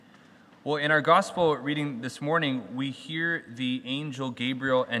Well, in our gospel reading this morning, we hear the angel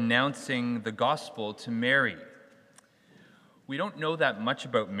Gabriel announcing the gospel to Mary. We don't know that much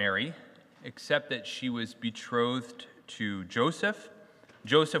about Mary, except that she was betrothed to Joseph.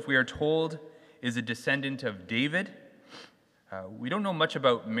 Joseph, we are told, is a descendant of David. We don't know much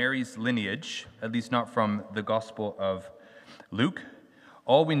about Mary's lineage, at least not from the Gospel of Luke.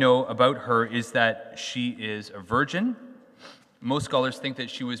 All we know about her is that she is a virgin. Most scholars think that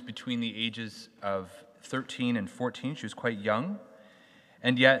she was between the ages of 13 and 14. She was quite young.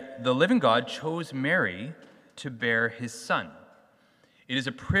 And yet, the living God chose Mary to bear his son. It is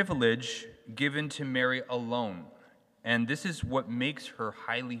a privilege given to Mary alone. And this is what makes her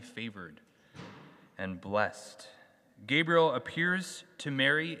highly favored and blessed. Gabriel appears to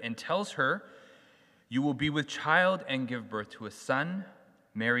Mary and tells her, "You will be with child and give birth to a son."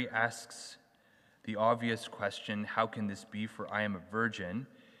 Mary asks the obvious question, "How can this be, for I am a virgin?"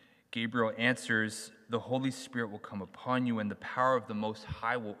 Gabriel answers, "The Holy Spirit will come upon you, and the power of the Most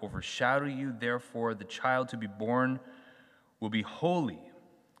High will overshadow you. Therefore, the child to be born will be holy.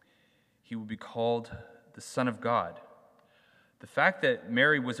 He will be called the Son of God." The fact that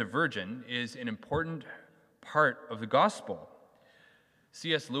Mary was a virgin is an important part of the gospel.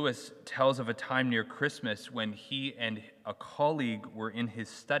 C.S. Lewis tells of a time near Christmas when he and a colleague were in his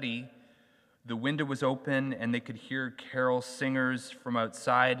study. The window was open, and they could hear carol singers from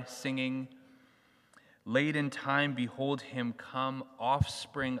outside singing, "Late in time, behold him come,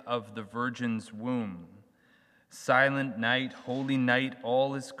 offspring of the Virgin's womb. Silent night, holy night,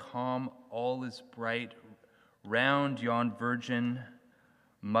 all is calm, all is bright, round yon Virgin,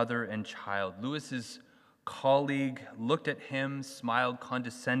 mother and child." Lewis's colleague looked at him, smiled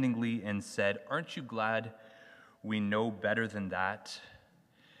condescendingly, and said, "Aren't you glad we know better than that?"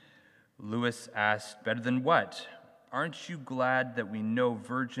 Lewis asked, "Better than what?" "Aren't you glad that we know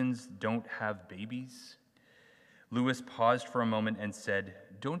virgins don't have babies?" Lewis paused for a moment and said,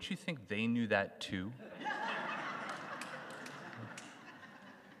 "Don't you think they knew that too?"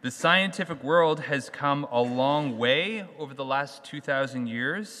 The scientific world has come a long way over the last 2,000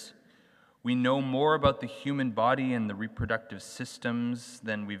 years. We know more about the human body and the reproductive systems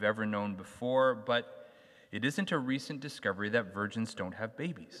than we've ever known before, but it isn't a recent discovery that virgins don't have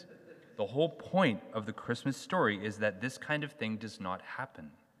babies. The whole point of the Christmas story is that this kind of thing does not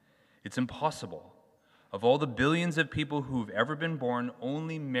happen. It's impossible. Of all the billions of people who've ever been born,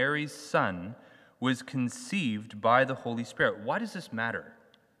 only Mary's son was conceived by the Holy Spirit. Why does this matter?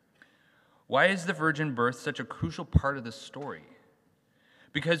 Why is the virgin birth such a crucial part of the story?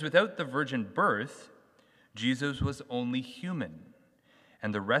 Because without the virgin birth, Jesus was only human,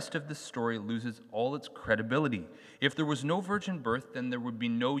 and the rest of the story loses all its credibility. If there was no virgin birth, then there would be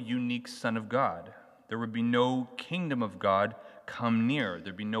no unique Son of God. There would be no kingdom of God come near.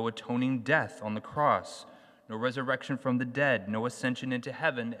 There'd be no atoning death on the cross, no resurrection from the dead, no ascension into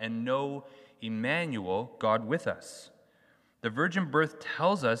heaven, and no Emmanuel, God with us. The virgin birth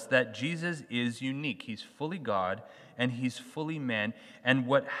tells us that Jesus is unique. He's fully God and he's fully man. And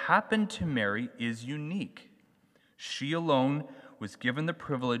what happened to Mary is unique. She alone was given the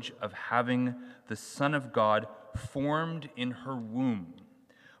privilege of having the Son of God formed in her womb.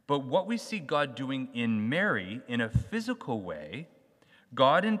 But what we see God doing in Mary in a physical way,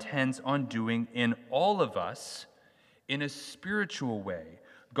 God intends on doing in all of us in a spiritual way.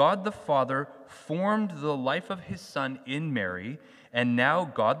 God the Father formed the life of his Son in Mary, and now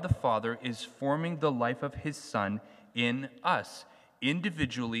God the Father is forming the life of his Son in us,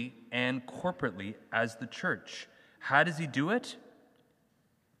 individually and corporately as the church. How does he do it?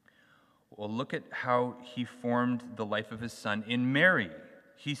 Well, look at how he formed the life of his Son in Mary.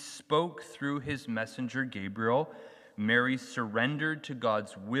 He spoke through his messenger Gabriel. Mary surrendered to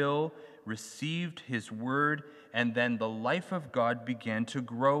God's will, received his word, and then the life of God began to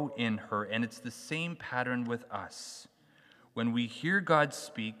grow in her. And it's the same pattern with us. When we hear God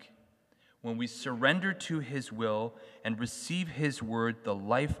speak, when we surrender to his will and receive his word, the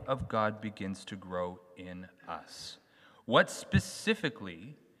life of God begins to grow in us. What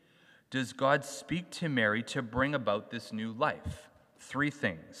specifically does God speak to Mary to bring about this new life? 3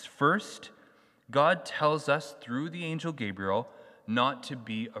 things. First, God tells us through the angel Gabriel not to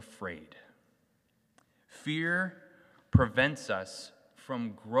be afraid. Fear prevents us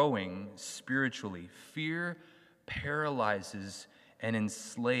from growing spiritually. Fear paralyzes and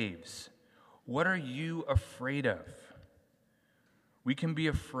enslaves. What are you afraid of? We can be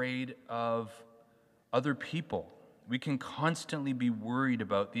afraid of other people. We can constantly be worried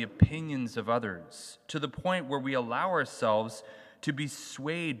about the opinions of others to the point where we allow ourselves to be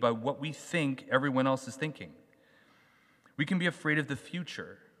swayed by what we think everyone else is thinking. We can be afraid of the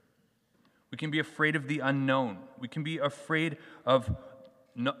future. We can be afraid of the unknown. We can be afraid of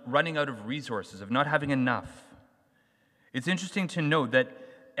running out of resources, of not having enough. It's interesting to note that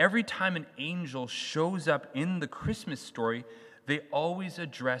every time an angel shows up in the Christmas story, they always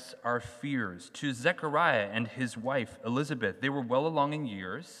address our fears. To Zechariah and his wife, Elizabeth, they were well along in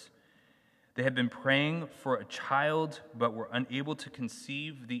years. They had been praying for a child, but were unable to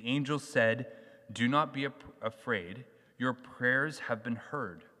conceive. The angel said, "Do not be afraid. Your prayers have been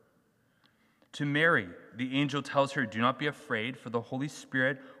heard." To Mary, the angel tells her, "Do not be afraid, for the Holy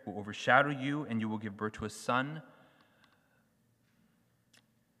Spirit will overshadow you, and you will give birth to a son.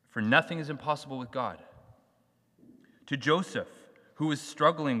 For nothing is impossible with God." To Joseph, who was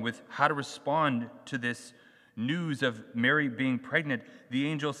struggling with how to respond to this news of Mary being pregnant, the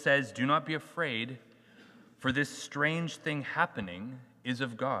angel says, "Do not be afraid, for this strange thing happening is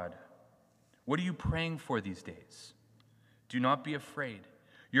of God." What are you praying for these days? Do not be afraid.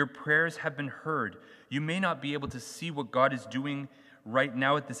 Your prayers have been heard. You may not be able to see what God is doing right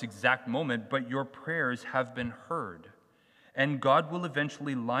now at this exact moment, but your prayers have been heard. And God will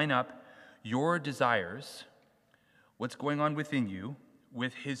eventually line up your desires, what's going on within you,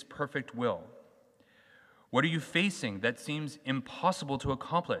 with his perfect will. What are you facing that seems impossible to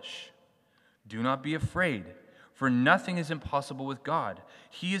accomplish? Do not be afraid, for nothing is impossible with God.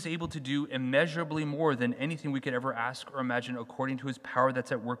 He is able to do immeasurably more than anything we could ever ask or imagine according to his power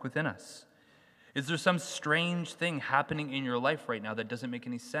that's at work within us. Is there some strange thing happening in your life right now that doesn't make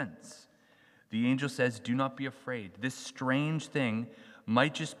any sense? The angel says, "Do not be afraid." This strange thing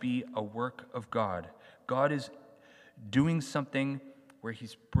might just be a work of God. God is doing something where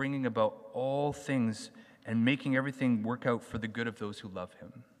he's bringing about all things and making everything work out for the good of those who love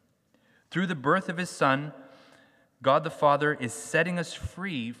him. Through the birth of his son, God the Father is setting us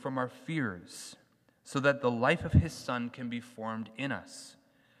free from our fears so that the life of his Son can be formed in us.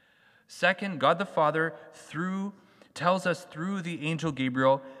 Second, God the Father tells us through the angel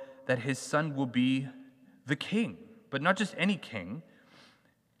Gabriel that his Son will be the king, but not just any king.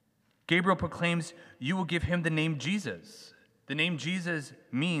 Gabriel proclaims, "You will give him the name Jesus." The name Jesus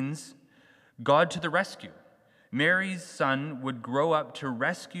means God to the rescue. Mary's son would grow up to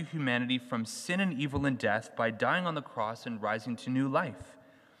rescue humanity from sin and evil and death by dying on the cross and rising to new life.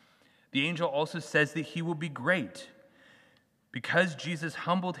 The angel also says that he will be great. Because Jesus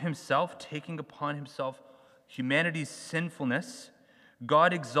humbled himself, taking upon himself humanity's sinfulness,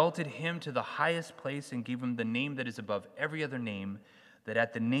 God exalted him to the highest place and gave him the name that is above every other name, that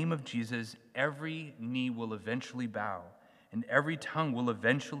at the name of Jesus, every knee will eventually bow, and every tongue will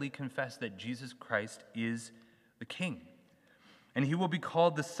eventually confess that Jesus Christ is the King. And he will be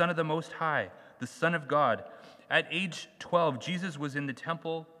called the Son of the Most High, the Son of God. At age 12, Jesus was in the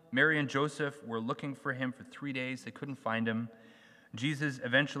temple. Mary and Joseph were looking for him for 3 days. They couldn't find him. Jesus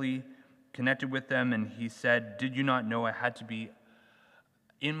eventually connected with them, and he said, "Did you not know I had to be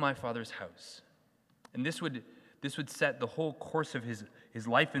in my Father's house?" And this would set the whole course of his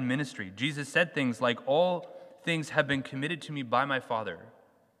life and ministry. Jesus said things like, "All things have been committed to me by my Father.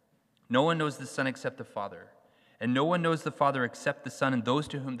 No one knows the Son except the Father. And no one knows the Father except the Son and those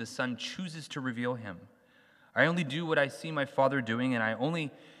to whom the Son chooses to reveal him. I only do what I see my Father doing, and I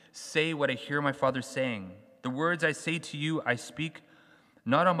only say what I hear my Father saying. The words I say to you, I speak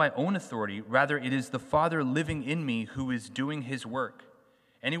not on my own authority. Rather, it is the Father living in me who is doing his work.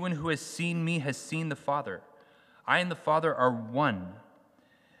 Anyone who has seen me has seen the Father. I and the Father are one.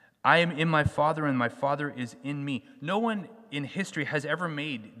 I am in my Father, and my Father is in me." No one in history has ever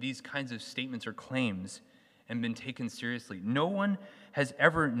made these kinds of statements or claims and been taken seriously. No one has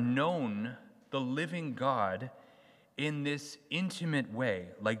ever known the living God in this intimate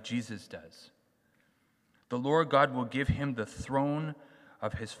way like Jesus does. The Lord God will give him the throne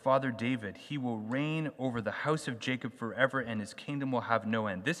of his father David. He will reign over the house of Jacob forever, and his kingdom will have no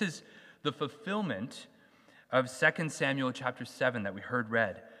end. This is the fulfillment of 2 Samuel chapter 7 that we heard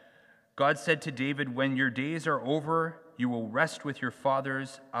read. God said to David, "When your days are over, you will rest with your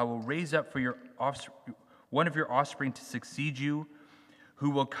fathers. I will raise up for your one of your offspring to succeed you, who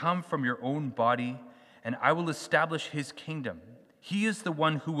will come from your own body, and I will establish his kingdom. He is the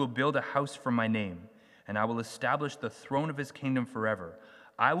one who will build a house for my name, and I will establish the throne of his kingdom forever.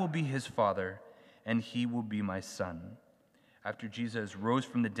 I will be his father, and he will be my son." After Jesus rose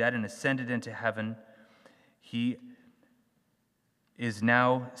from the dead and ascended into heaven, he is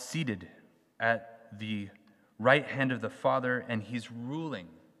now seated at the right hand of the Father, and he's ruling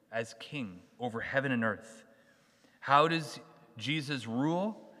as king over heaven and earth. How does Jesus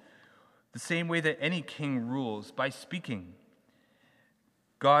rule? The same way that any king rules, by speaking.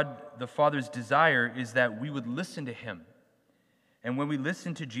 God the Father's desire is that we would listen to him. And when we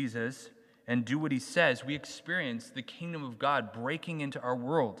listen to Jesus and do what he says, we experience the kingdom of God breaking into our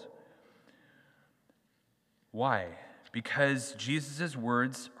world. Why? Because Jesus'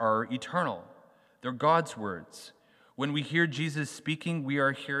 words are eternal. They're God's words. When we hear Jesus speaking, we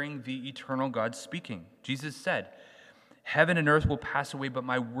are hearing the eternal God speaking. Jesus said, "Heaven and earth will pass away, but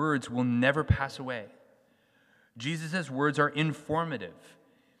my words will never pass away." Jesus' words are informative.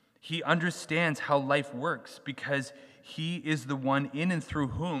 He understands how life works because he is the one in and through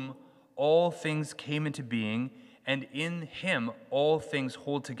whom all things came into being, and in him all things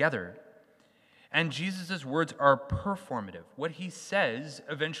hold together. And Jesus' words are performative. What he says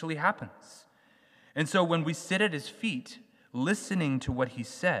eventually happens. And so when we sit at his feet, listening to what he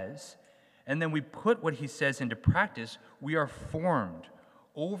says, and then we put what he says into practice, we are formed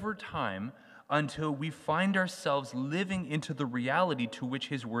over time until we find ourselves living into the reality to which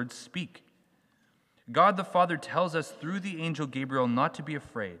his words speak. God the Father tells us through the angel Gabriel not to be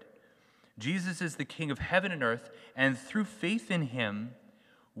afraid. Jesus is the King of heaven and earth, and through faith in him,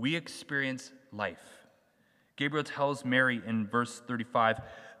 we experience life. Gabriel tells Mary in verse 35,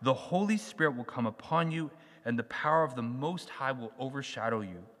 "The Holy Spirit will come upon you, and the power of the Most High will overshadow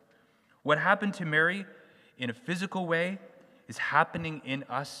you." What happened to Mary in a physical way is happening in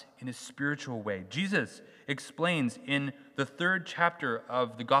us in a spiritual way. Jesus explains in the 3rd chapter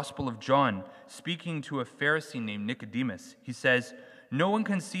of the Gospel of John, speaking to a Pharisee named Nicodemus, he says, "No one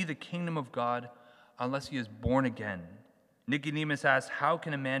can see the kingdom of God unless he is born again." Nicodemus asks, "How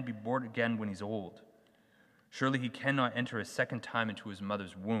can a man be born again when he's old? Surely he cannot enter a second time into his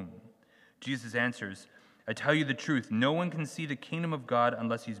mother's womb." Jesus answers, "I tell you the truth, no one can see the kingdom of God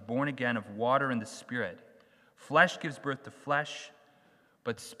unless he's born again of water and the Spirit. Flesh gives birth to flesh,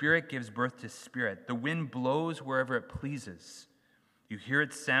 but Spirit gives birth to spirit. The wind blows wherever it pleases. You hear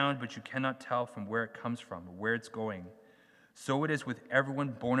its sound, but you cannot tell from where it comes from or where it's going. So it is with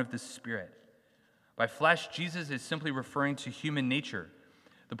everyone born of the Spirit." By flesh, Jesus is simply referring to human nature.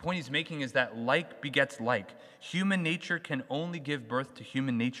 The point he's making is that like begets like. Human nature can only give birth to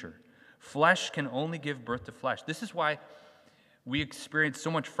human nature. Flesh can only give birth to flesh. This is why we experience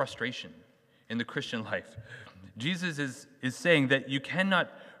so much frustration in the Christian life. Jesus is saying that you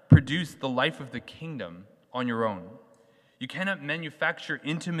cannot produce the life of the kingdom on your own. You cannot manufacture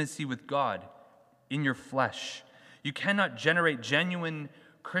intimacy with God in your flesh. You cannot generate genuine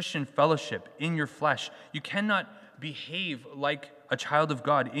Christian fellowship in your flesh. You cannot behave like a child of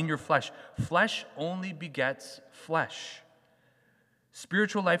God in your flesh. Flesh only begets flesh.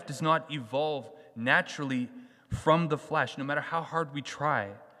 Spiritual life does not evolve naturally from the flesh, no matter how hard we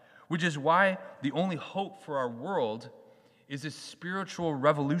try, which is why the only hope for our world is a spiritual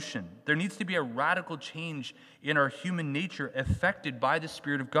revolution. There needs to be a radical change in our human nature affected by the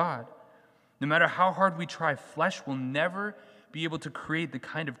Spirit of God. No matter how hard we try, flesh will never be able to create the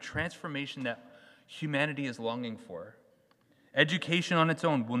kind of transformation that humanity is longing for. Education on its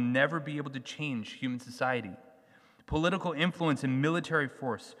own will never be able to change human society. Political influence and military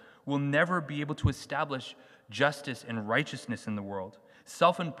force will never be able to establish justice and righteousness in the world.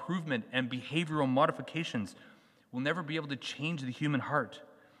 Self-improvement and behavioral modifications will never be able to change the human heart.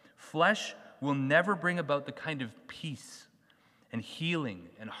 Flesh will never bring about the kind of peace and healing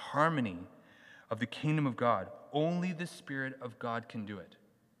and harmony of the kingdom of God. Only the Spirit of God can do it.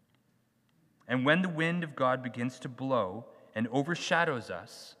 And when the wind of God begins to blow and overshadows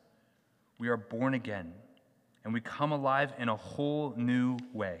us, we are born again, and we come alive in a whole new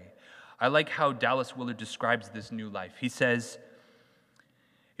way. I like how Dallas Willard describes this new life. He says,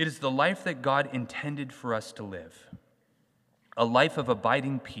 "It is the life that God intended for us to live, a life of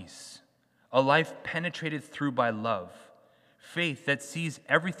abiding peace, a life penetrated through by love, faith that sees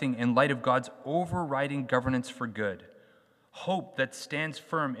everything in light of God's overriding governance for good, hope that stands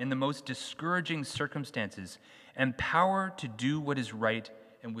firm in the most discouraging circumstances, and power to do what is right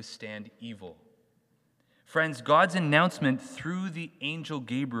and withstand evil." Friends, God's announcement through the angel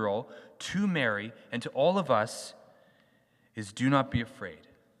Gabriel to Mary and to all of us is, do not be afraid.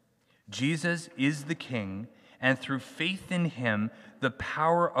 Jesus is the King, and through faith in him, the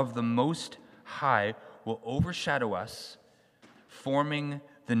power of the Most High will overshadow us, forming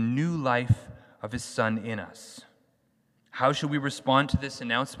the new life of his Son in us. How should we respond to this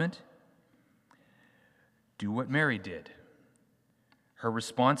announcement? Do what Mary did. Her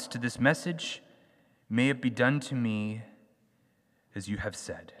response to this message: "May it be done to me as you have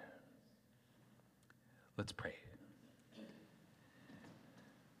said." Let's pray.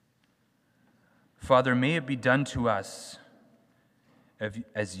 Father, may it be done to us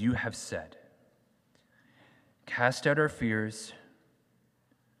as you have said. Cast out our fears.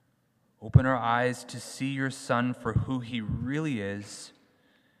 Open our eyes to see your Son for who he really is,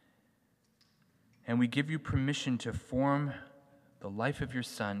 and we give you permission to form the life of your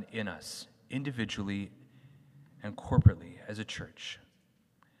Son in us, individually and corporately as a church.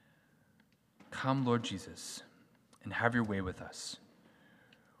 Come, Lord Jesus, and have your way with us.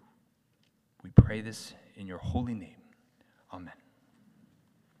 We pray this in your holy name. Amen.